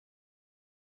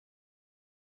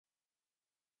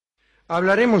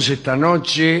Hablaremos esta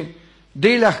noche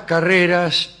de las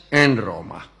carreras en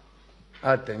Roma.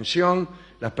 Atención,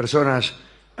 las personas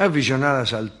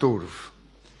aficionadas al turf.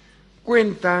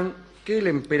 Cuentan que el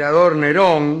emperador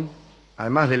Nerón,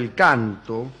 además del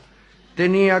canto,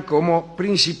 tenía como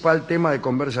principal tema de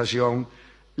conversación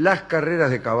las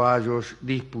carreras de caballos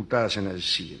disputadas en el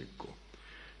circo.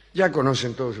 Ya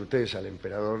conocen todos ustedes al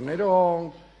emperador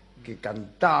Nerón, que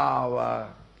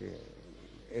cantaba, que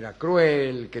era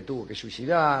cruel, que tuvo que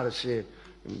suicidarse.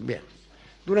 Bien,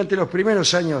 durante los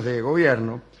primeros años de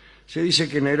gobierno se dice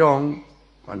que Nerón,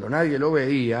 cuando nadie lo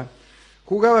veía,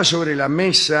 jugaba sobre la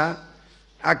mesa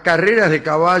a carreras de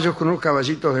caballos con unos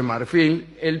caballitos de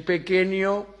marfil, el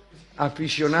pequeño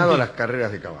aficionado a las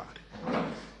carreras de caballos,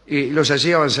 y los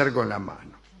hacía avanzar con la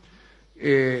mano.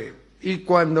 Y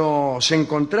cuando se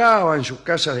encontraba en sus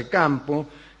casas de campo,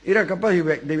 era capaz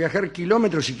de viajar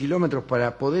kilómetros y kilómetros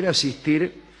para poder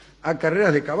asistir a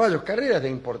carreras de caballos, carreras de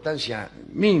importancia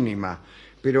mínima,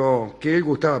 pero que él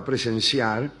gustaba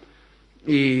presenciar,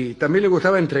 y también le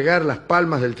gustaba entregar las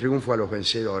palmas del triunfo a los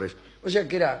vencedores. O sea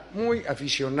que era muy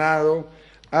aficionado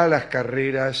a las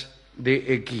carreras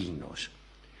de equinos.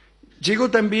 Llegó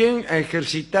también a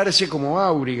ejercitarse como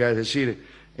áuriga, es decir,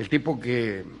 el tipo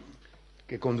que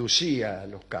conducía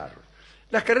los carros.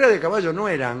 Las carreras de caballos no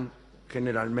eran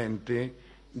generalmente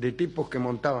de tipos que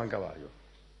montaban caballos,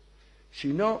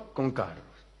 sino con carros.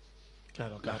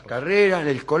 Claro. Las carreras,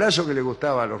 el colazo que le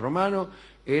gustaba a los romanos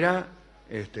era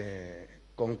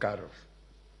con carros,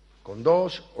 con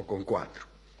 2 o con 4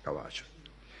 caballos.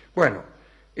 Bueno,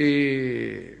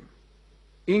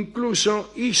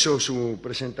 incluso hizo su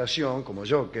presentación como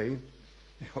jockey,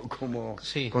 o como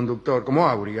conductor, como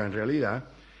áuriga en realidad,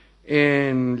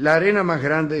 en la arena más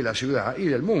grande de la ciudad y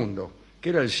del mundo, que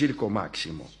era el Circo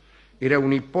Máximo. Era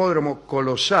un hipódromo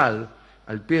colosal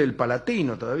al pie del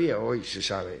Palatino, todavía hoy se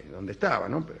sabe dónde estaba,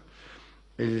 ¿no? Pero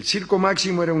el Circo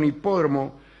Máximo era un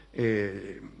hipódromo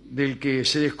del que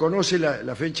se desconoce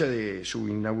la fecha de su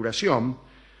inauguración.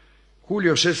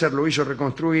 Julio César lo hizo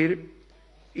reconstruir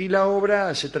y la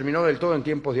obra se terminó del todo en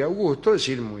tiempos de Augusto, es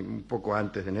decir, un poco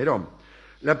antes de Nerón.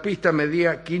 La pista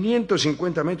medía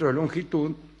 550 metros de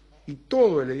longitud y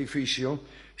todo el edificio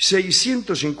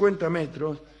 650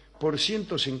 metros por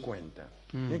 150.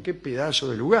 ¡Qué pedazo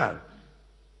de lugar!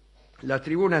 Las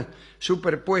tribunas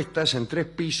superpuestas en 3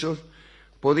 pisos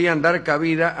podían dar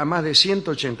cabida a más de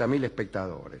 180.000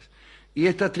 espectadores. Y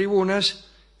estas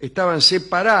tribunas estaban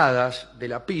separadas de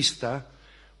la pista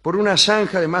por una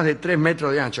zanja de más de 3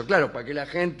 metros de ancho. Claro, para que la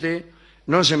gente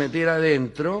no se metiera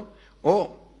adentro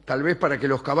o tal vez para que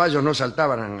los caballos no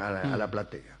saltaban a la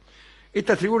platea.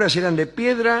 Estas tribunas eran de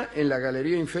piedra en la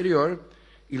galería inferior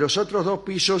y los otros 2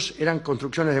 pisos eran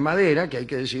construcciones de madera, que hay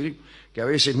que decir que a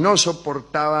veces no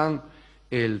soportaban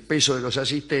el peso de los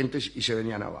asistentes y se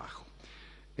venían abajo.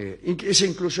 Ese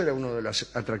incluso era uno de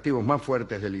los atractivos más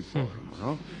fuertes del hipódromo,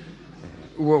 ¿no?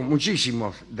 Hubo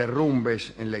muchísimos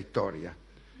derrumbes en la historia,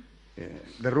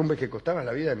 derrumbes que costaban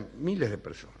la vida de miles de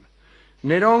personas.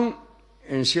 Nerón,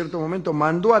 en cierto momento,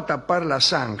 mandó a tapar la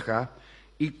zanja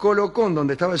y colocó en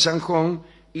donde estaba el zanjón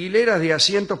hileras de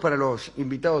asientos para los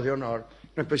invitados de honor,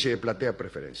 una especie de platea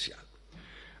preferencial.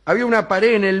 Había una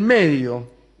pared en el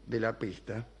medio de la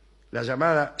pista, la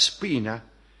llamada spina,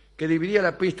 que dividía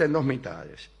la pista en 2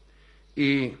 mitades.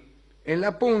 Y en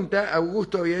la punta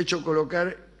Augusto había hecho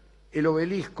colocar el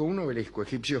obelisco, un obelisco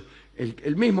egipcio,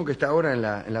 el mismo que está ahora en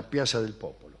la Piazza del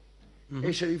Popolo.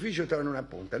 Ese edificio estaba en una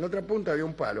punta, en otra punta había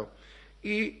un palo,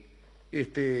 y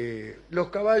los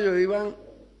caballos iban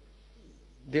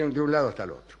de un lado hasta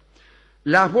el otro.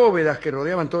 Las bóvedas que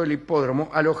rodeaban todo el hipódromo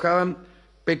alojaban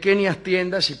pequeñas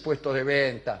tiendas y puestos de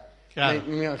venta. Claro.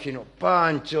 Me imagino,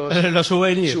 panchos, los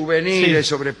souvenirs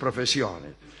sobre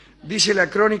profesiones. Dice la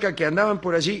crónica que andaban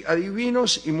por allí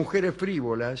adivinos y mujeres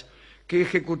frívolas que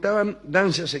ejecutaban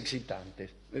danzas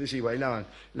excitantes. Es decir, bailaban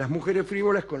las mujeres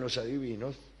frívolas con los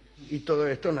adivinos y todo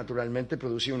esto naturalmente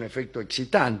producía un efecto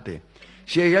excitante.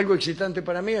 Si hay algo excitante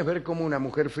para mí es ver cómo una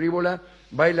mujer frívola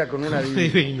baila con un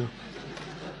adivino.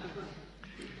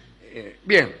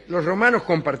 Bien, los romanos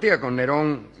compartían con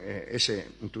Nerón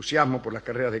ese entusiasmo por las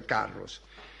carreras de carros.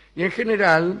 Y en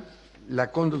general, la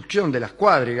conducción de las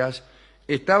cuadrigas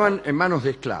estaban en manos de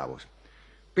esclavos.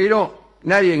 Pero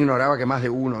nadie ignoraba que más de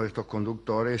uno de estos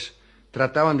conductores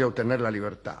trataban de obtener la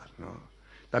libertad, ¿no?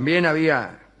 También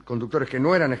había conductores que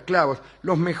no eran esclavos.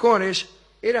 Los mejores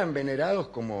eran venerados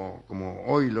como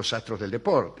hoy los astros del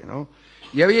deporte, ¿no?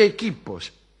 Y había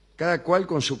equipos, cada cual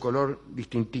con su color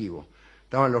distintivo.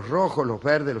 Estaban los rojos, los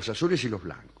verdes, los azules y los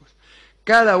blancos.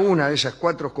 Cada una de esas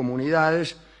 4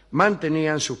 comunidades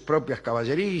mantenían sus propias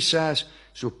caballerizas,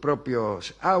 sus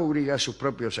propios áurigas, sus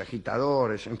propios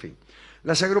agitadores, en fin.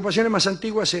 Las agrupaciones más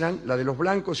antiguas eran la de los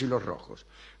blancos y los rojos,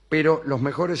 pero los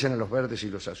mejores eran los verdes y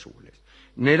los azules.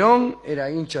 Nerón era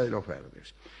hincha de los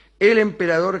verdes. El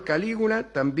emperador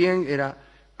Calígula también era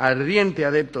ardiente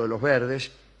adepto de los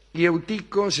verdes, y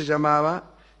Eutico se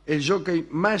llamaba el jockey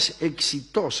más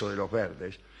exitoso de los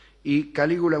verdes, y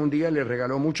Calígula un día le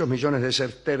regaló muchos millones de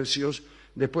sestercios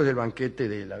después del banquete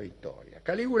de la victoria.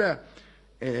 Calígula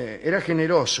era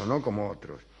generoso, ¿no?, como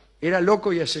otros. Era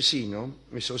loco y asesino,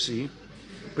 eso sí,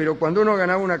 pero cuando uno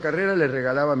ganaba una carrera le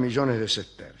regalaba millones de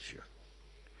sestercios.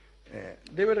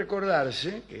 Debe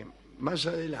recordarse que más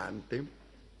adelante,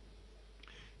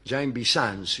 ya en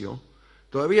Bizancio,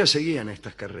 todavía seguían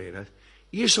estas carreras,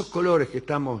 y esos colores que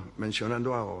estamos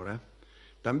mencionando ahora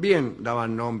también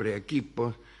daban nombre a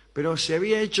equipos, pero se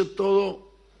había hecho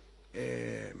todo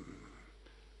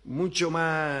mucho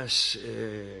más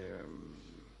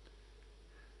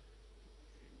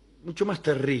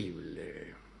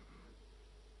terrible.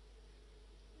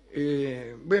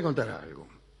 Voy a contar algo.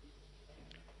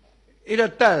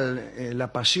 Era tal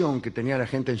la pasión que tenía la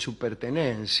gente en su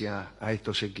pertenencia a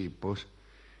estos equipos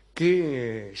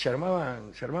que se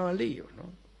armaban líos,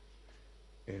 ¿no?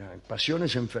 Eran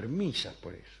pasiones enfermizas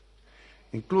por eso.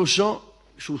 Incluso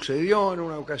sucedió en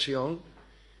una ocasión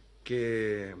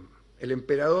que el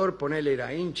emperador, ponele,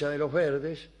 era hincha de los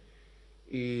verdes,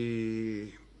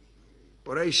 y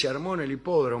por ahí se armó en el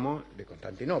hipódromo de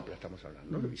Constantinopla, estamos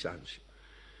hablando, ¿no?, de Bizancio.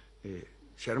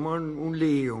 Se armó un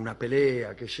lío, una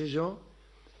pelea, qué sé yo,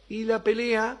 y la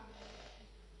pelea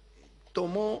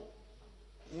tomó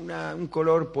un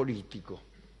color político,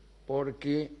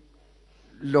 porque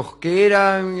los que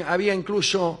había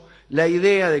incluso la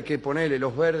idea de que, ponele,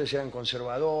 los verdes eran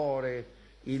conservadores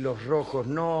y los rojos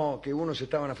no, que unos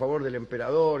estaban a favor del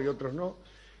emperador y otros no,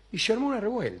 y se armó una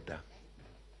revuelta,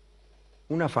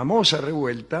 una famosa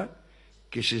revuelta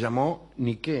que se llamó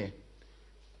Niké.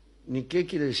 Niké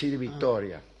quiere decir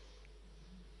victoria,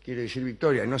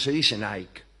 y no se dice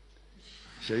Nike,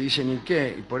 se dice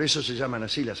Niké, y por eso se llaman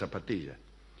así las zapatillas,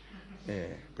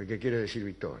 porque quiere decir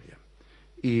victoria.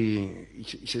 Y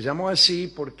se llamó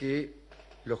así porque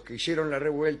los que hicieron la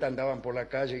revuelta andaban por la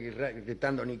calle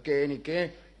gritando Niké,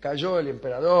 Niké, cayó el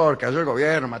emperador, cayó el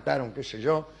gobierno, mataron, qué sé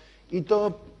yo, y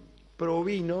todo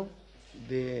provino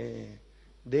de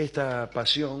esta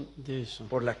pasión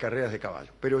por las carreras de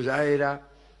caballo. Pero ya era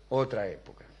otra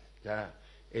época, ya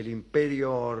el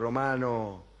imperio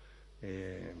romano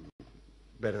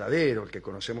verdadero, el que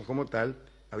conocemos como tal,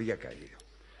 había caído.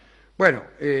 Bueno,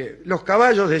 los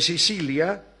caballos de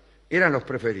Sicilia eran los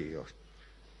preferidos.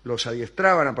 Los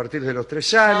adiestraban a partir de los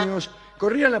 3 años,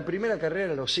 corrían la primera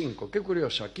carrera a los 5. Qué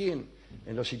curioso, aquí en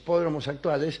los hipódromos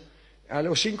actuales, a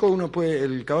los 5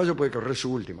 el caballo puede correr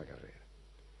su última carrera.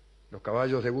 Los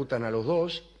caballos debutan a los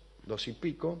 2 y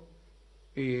pico,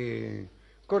 y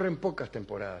corren pocas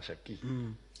temporadas aquí.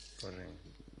 Corren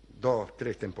 2,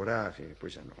 3 temporadas y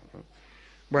después ya no, ¿no?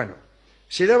 Bueno,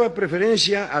 se daba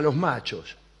preferencia a los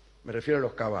machos, me refiero a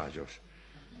los caballos.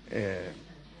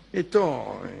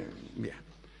 Bien.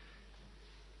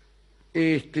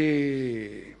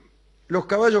 Los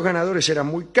caballos ganadores eran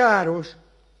muy caros.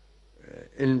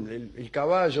 El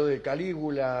caballo de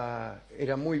Calígula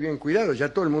era muy bien cuidado.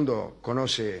 Ya todo el mundo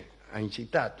conoce a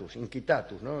Incitatus,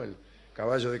 ¿no?, el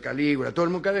caballo de Calígula. Todo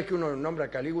el mundo, cada vez que uno nombra a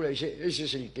Calígula, dice, ese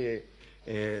es el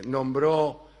que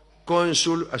nombró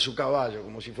cónsul a su caballo,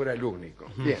 como si fuera el único.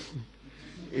 Bien.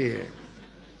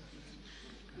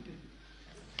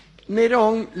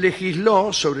 Nerón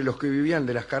legisló sobre los que vivían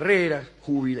de las carreras,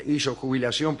 hizo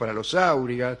jubilación para los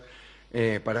áurigas,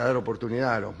 para dar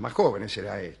oportunidad a los más jóvenes,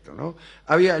 era esto, ¿no?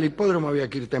 El hipódromo había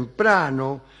que ir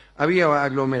temprano, había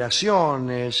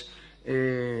aglomeraciones,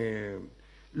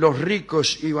 los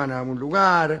ricos iban a un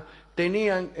lugar,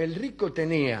 el rico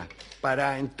tenía,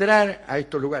 para entrar a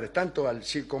estos lugares, tanto al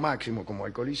Circo Máximo como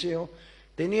al Coliseo,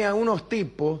 tenía unos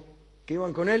tipos que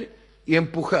iban con él y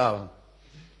empujaban.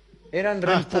 Eran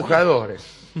reempujadores,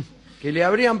 que le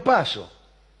abrían paso.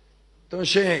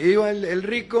 Entonces iba el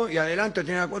rico y adelante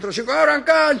tenía 4 o 5, abran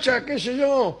cancha, qué sé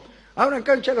yo, abran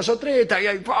cancha los atletas, y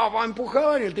ahí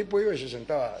empujaban y el tipo iba y se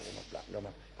sentaba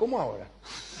como ahora.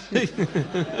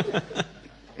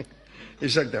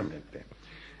 Exactamente.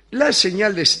 La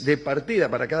señal de partida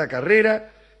para cada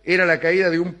carrera era la caída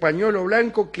de un pañuelo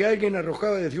blanco que alguien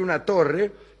arrojaba desde una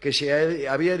torre que se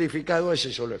había edificado a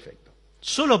ese solo efecto.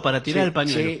 ¿Solo para tirar el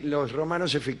pañuelo? Sí, los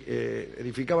romanos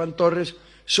edificaban torres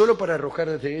solo para arrojar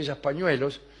desde ellas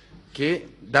pañuelos que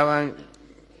daban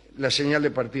la señal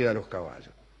de partida a los caballos.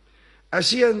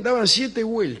 Daban 7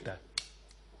 vueltas.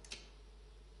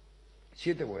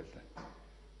 7 vueltas.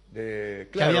 Claro,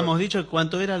 que habíamos dicho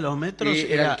cuánto eran los metros.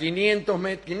 y eran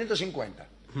 550.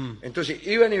 Entonces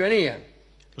iban y venían.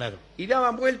 Claro. Y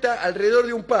daban vuelta alrededor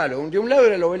de un palo. De un lado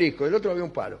era el obelisco, del otro había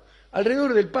un palo.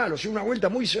 Alrededor del palo, o una vuelta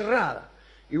muy cerrada.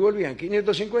 Y volvían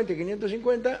 550 y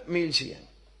 550, 1100.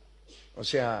 O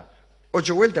sea,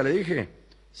 8 vueltas le dije.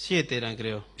 7 eran,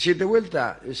 creo. 7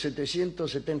 vueltas,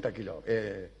 770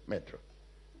 metros.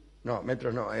 No,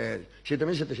 metros no,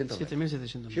 7.700 metros.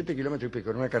 7.700. 7 kilómetros y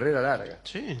pico, en una carrera larga.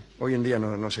 Sí. Hoy en día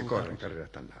no se corren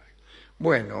carreras tan largas.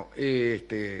 Bueno,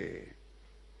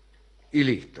 y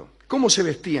listo. ¿Cómo se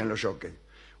vestían los jockeys?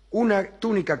 Una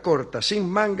túnica corta, sin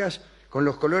mangas, con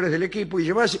los colores del equipo, y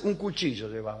llevaba un cuchillo,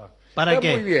 llevaba. ¿Para Está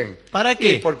qué? muy bien. ¿Para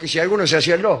qué? Porque si alguno se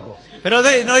hacía el loco. Pero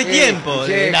no hay tiempo.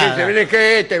 Sí, de nada.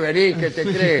 que te venís, que te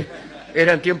crees.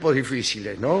 Eran tiempos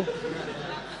difíciles, ¿no?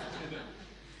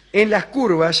 En las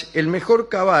curvas, el mejor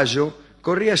caballo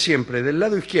corría siempre del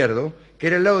lado izquierdo, que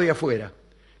era el lado de afuera.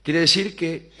 Quiere decir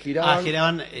que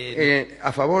giraban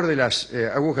a favor de las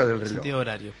agujas del reloj. Sentido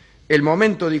horario. El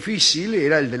momento difícil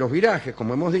era el de los virajes,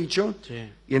 como hemos dicho, Sí.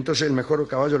 y entonces el mejor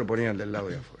caballo lo ponían del lado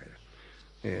de afuera.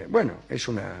 Bueno,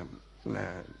 esta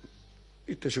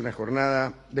es una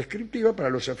jornada descriptiva para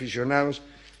los aficionados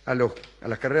a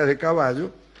las carreras de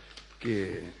caballo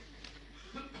que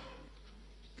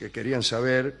querían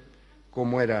saber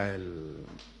cómo era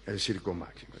el circo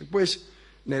máximo. Después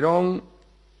Nerón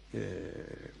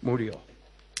murió.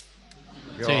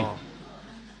 Sí.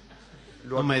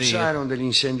 Lo No me acusaron del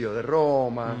incendio de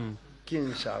Roma.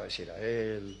 ¿Quién sabe si era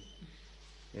él?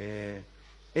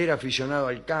 Era aficionado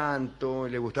al canto,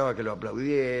 le gustaba que lo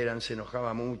aplaudieran, se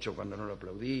enojaba mucho cuando no lo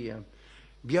aplaudían.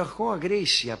 Viajó a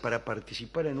Grecia para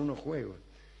participar en unos juegos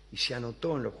y se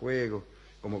anotó en los juegos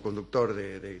como conductor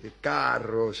de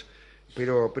carros,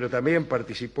 pero también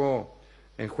participó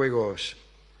en juegos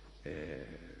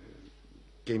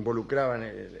que involucraban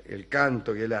el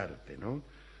canto y el arte, ¿no?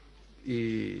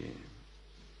 Y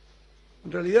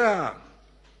en realidad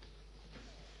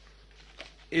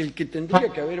el que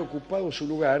tendría que haber ocupado su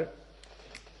lugar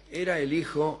era el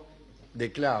hijo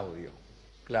de Claudio.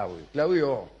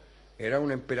 Claudio era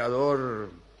un emperador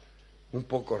un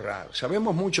poco raro.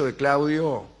 Sabemos mucho de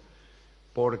Claudio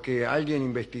porque alguien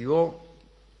investigó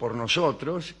por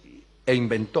nosotros e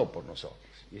inventó por nosotros.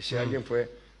 Y ese alguien fue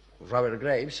Robert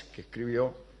Graves, que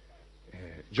escribió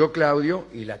Yo Claudio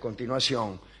y la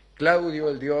continuación, Claudio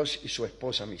el Dios y su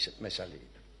esposa Mesalina.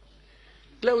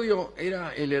 Claudio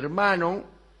era el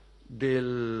hermano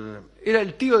era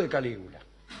el tío de Calígula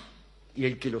y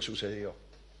el que lo sucedió.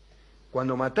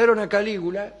 Cuando mataron a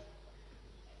Calígula,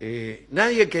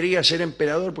 nadie quería ser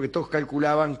emperador porque todos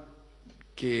calculaban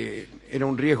que era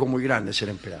un riesgo muy grande ser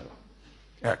emperador.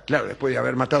 Claro, después de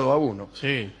haber matado a uno.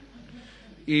 Sí.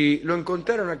 Y lo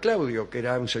encontraron a Claudio, que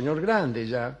era un señor grande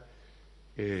ya,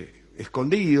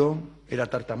 escondido, era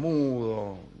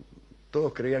tartamudo,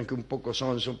 todos creían que un poco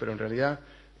sonso, pero en realidad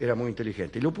era muy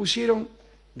inteligente. Y lo pusieron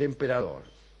de emperador.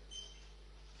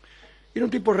 Era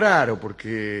un tipo raro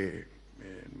porque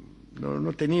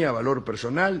no tenía valor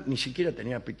personal, ni siquiera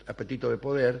tenía apetito de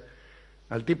poder.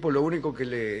 Al tipo lo único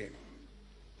que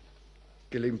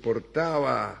le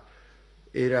importaba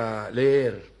era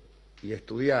leer y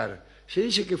estudiar. Se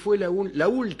dice que fue la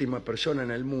última persona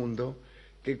en el mundo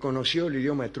que conoció el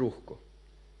idioma etrusco.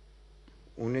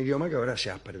 Un idioma que ahora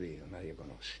se ha perdido, nadie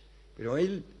conoce. Pero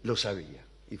él lo sabía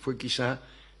y fue quizá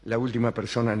la última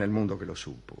persona en el mundo que lo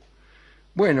supo.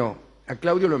 Bueno, a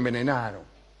Claudio lo envenenaron.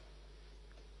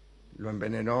 Lo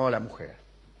envenenó la mujer.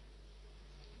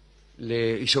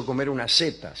 Le hizo comer unas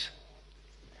setas.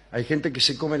 Hay gente que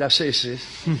se come las heces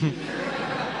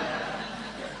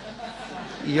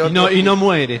y no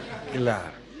muere.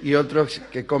 Claro. Y otros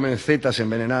que comen setas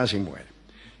envenenadas y mueren.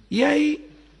 Y ahí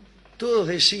todos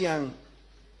decían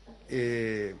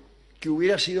que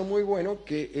hubiera sido muy bueno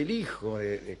que el hijo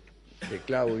de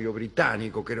Claudio,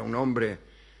 británico, que era un hombre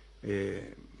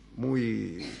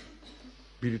muy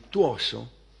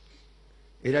virtuoso,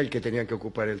 era el que tenía que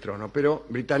ocupar el trono. Pero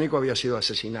británico había sido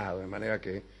asesinado, de manera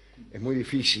que es muy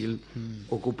difícil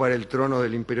ocupar el trono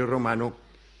del Imperio Romano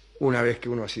una vez que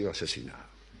uno ha sido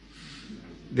asesinado.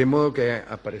 De modo que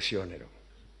apareció Nerón.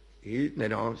 Y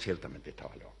Nerón ciertamente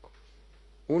estaba loco.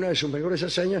 Una de sus mejores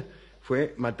hazañas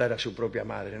fue matar a su propia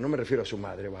madre. No me refiero a su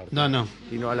madre, Bartolo, No.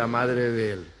 sino a la madre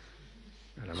de él.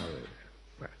 A la madre de él.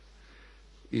 Bueno.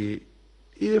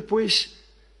 Y después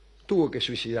tuvo que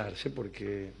suicidarse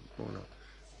porque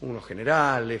unos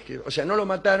generales, o sea, no lo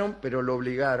mataron, pero lo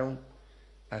obligaron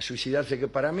a suicidarse, que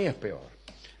para mí es peor.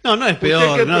 No es peor,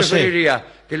 ¿Usted qué no sé. preferiría?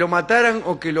 ¿Que lo mataran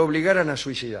o que lo obligaran a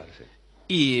suicidarse?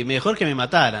 Y mejor que me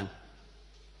mataran.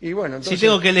 Y bueno, entonces Si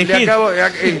tengo que elegir.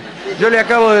 Yo le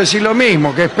acabo de decir lo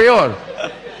mismo, que es peor.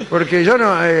 Porque yo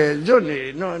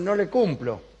no le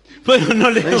cumplo. Bueno, no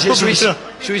le Me dice, cumplo.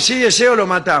 suicídese o lo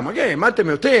matamos. ¿Qué?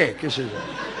 Máteme usted, qué sé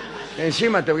yo.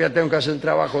 Encima te voy a tener que hacer el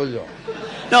trabajo yo.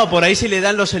 No, por ahí si le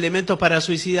dan los elementos para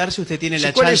suicidarse, usted tiene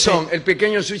la ¿Cuáles chance... son? El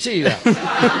pequeño suicida.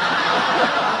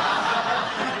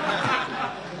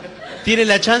 Tiene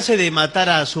la chance de matar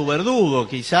a su verdugo,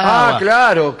 quizá. Ah,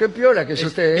 claro, qué piola que es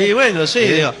usted. Y bueno, sí,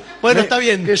 digo. Bueno, está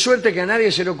bien. Qué suerte que a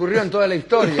nadie se le ocurrió en toda la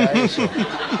historia eso.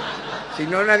 Si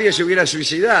no, nadie se hubiera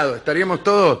suicidado. Estaríamos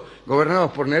todos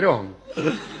gobernados por Nerón.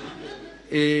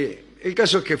 El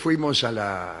caso es que fuimos a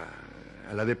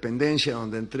la dependencia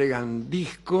donde entregan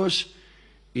discos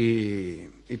y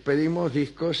pedimos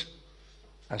discos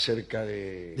acerca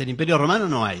de... Del Imperio Romano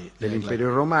no hay. Del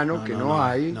Imperio Romano, que no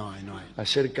hay. No hay.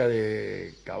 Acerca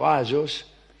de caballos.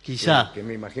 Quizá. Que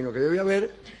me imagino que debe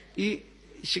haber. Y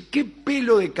dice, ¿qué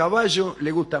pelo de caballo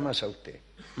le gusta más a usted?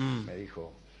 Me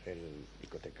dijo el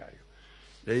discotecario.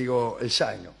 Le digo, el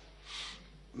zaino.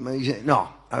 Me dice,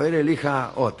 no, a ver,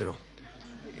 elija otro.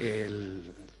 El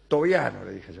tobiano,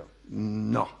 le dije yo.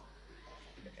 No.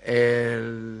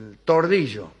 El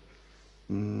tordillo.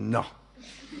 No.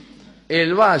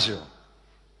 El bayo.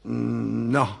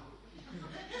 No.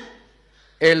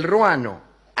 El ruano.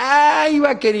 Ahí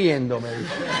va queriendo, me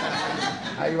dice.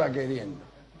 Ahí va queriendo.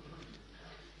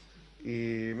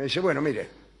 Y me dice, bueno, mire,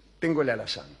 tengo el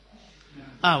alazán.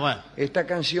 Ah, bueno. Esta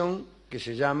canción que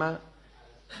se llama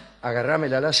Agarrame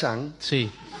el alazán.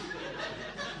 Sí.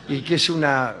 Y que es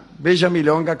una bella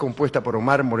milonga compuesta por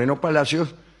Omar Moreno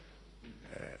Palacios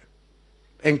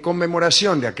en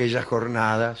conmemoración de aquellas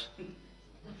jornadas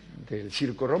del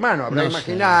circo romano. Habrá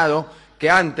imaginado que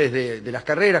antes de las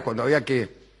carreras, cuando había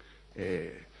que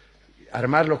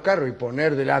armar los carros y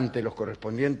poner delante los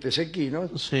correspondientes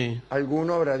equinos, Sí.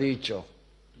 alguno habrá dicho,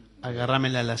 Agarrame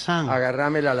el alazán.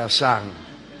 agarrame el alazán,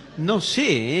 No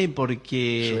sé,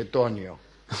 porque Suetonio.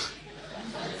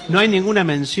 no hay ninguna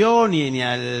mención ni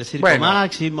al Circo Bueno,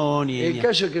 Máximo, ni... El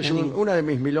caso es que es ni- una de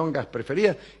mis milongas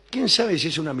preferidas. ¿Quién sabe si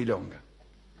es una milonga?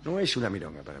 No es una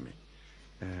milonga para mí.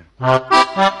 Es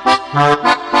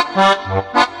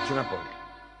una polka.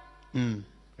 Mm.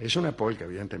 Es una polka,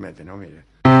 evidentemente, ¿no? Mire.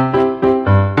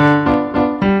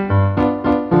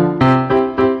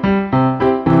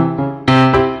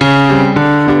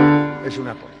 Es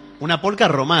una polka. Una polca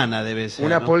romana debe ser,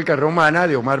 Una ¿no? polka romana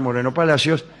de Omar Moreno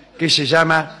Palacios que se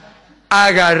llama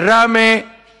Agarrame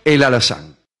el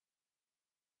alazán.